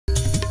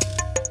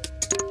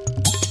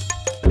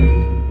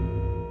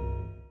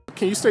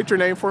Can you state your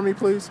name for me,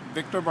 please?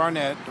 Victor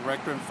Barnett,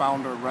 Director and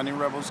Founder of Running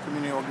Rebels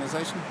Community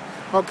Organization.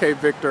 Okay,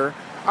 Victor.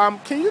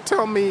 Can you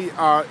tell me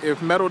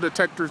if metal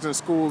detectors in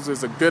schools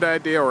is a good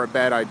idea or a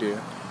bad idea?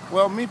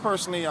 Well, me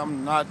personally,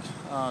 I'm not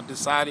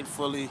decided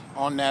fully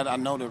on that. I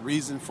know the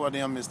reason for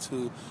them is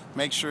to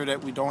make sure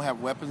that we don't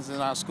have weapons in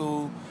our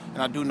school.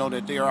 And I do know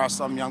that there are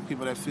some young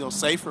people that feel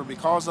safer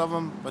because of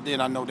them. But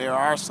then I know there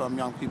are some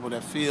young people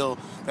that feel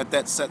that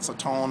that sets a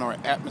tone or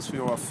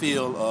atmosphere or a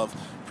feel of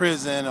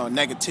prison or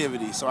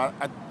negativity. So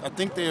I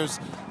think there's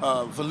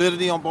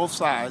validity on both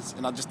sides.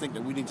 And I just think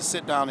that we need to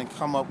sit down and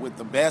come up with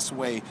the best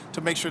way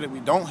to make sure that we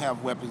don't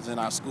have weapons in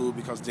our school,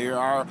 because there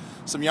are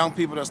some young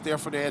people that's there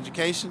for their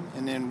education.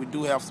 And then we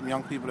do have some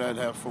young people that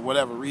have, for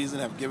whatever reason,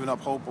 have given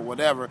up hope or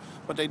whatever,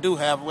 but they do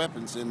have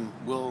weapons and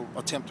will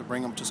attempt to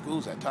bring them to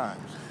schools at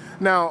times.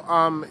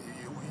 Now,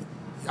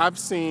 I've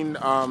seen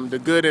the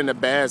good and the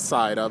bad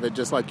side of it,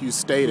 just like you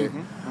stated.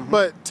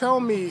 But tell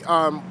me,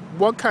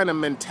 what kind of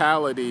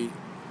mentality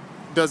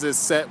does it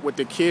set with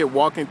the kid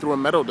walking through a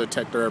metal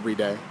detector every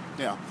day?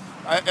 Yeah.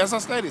 As I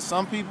stated,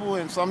 some people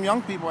and some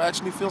young people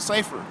actually feel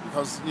safer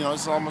because,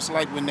 it's almost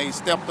like when they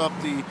stepped up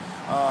the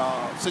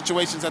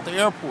situations at the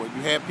airport.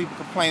 You had people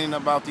complaining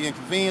about the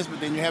inconvenience,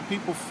 but then you have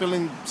people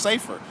feeling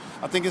safer.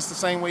 I think it's the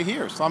same way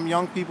here. Some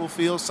young people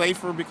feel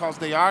safer because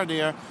they are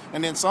there,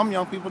 and then some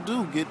young people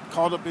do get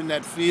caught up in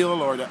that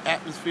feel or the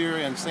atmosphere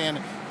and saying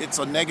it's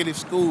a negative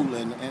school.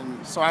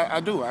 And so I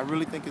do. I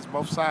really think it's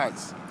both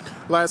sides.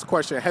 Last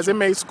question. Has it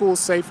made schools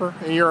safer,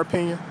 in your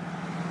opinion?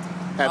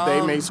 Have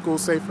they made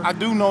schools safer? I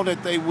do know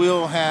that they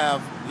will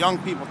have young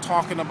people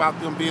talking about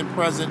them being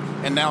present,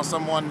 and now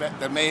someone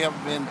that may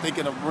have been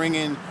thinking of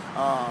bringing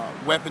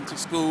weapon to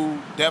school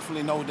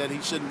definitely know that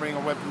he shouldn't bring a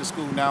weapon to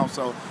school now.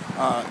 So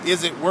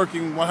is it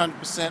working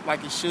 100%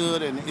 like it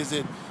should, and is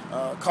it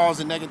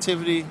causing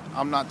negativity?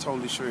 I'm not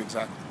totally sure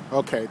exactly.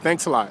 Okay,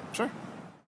 thanks a lot. Sure.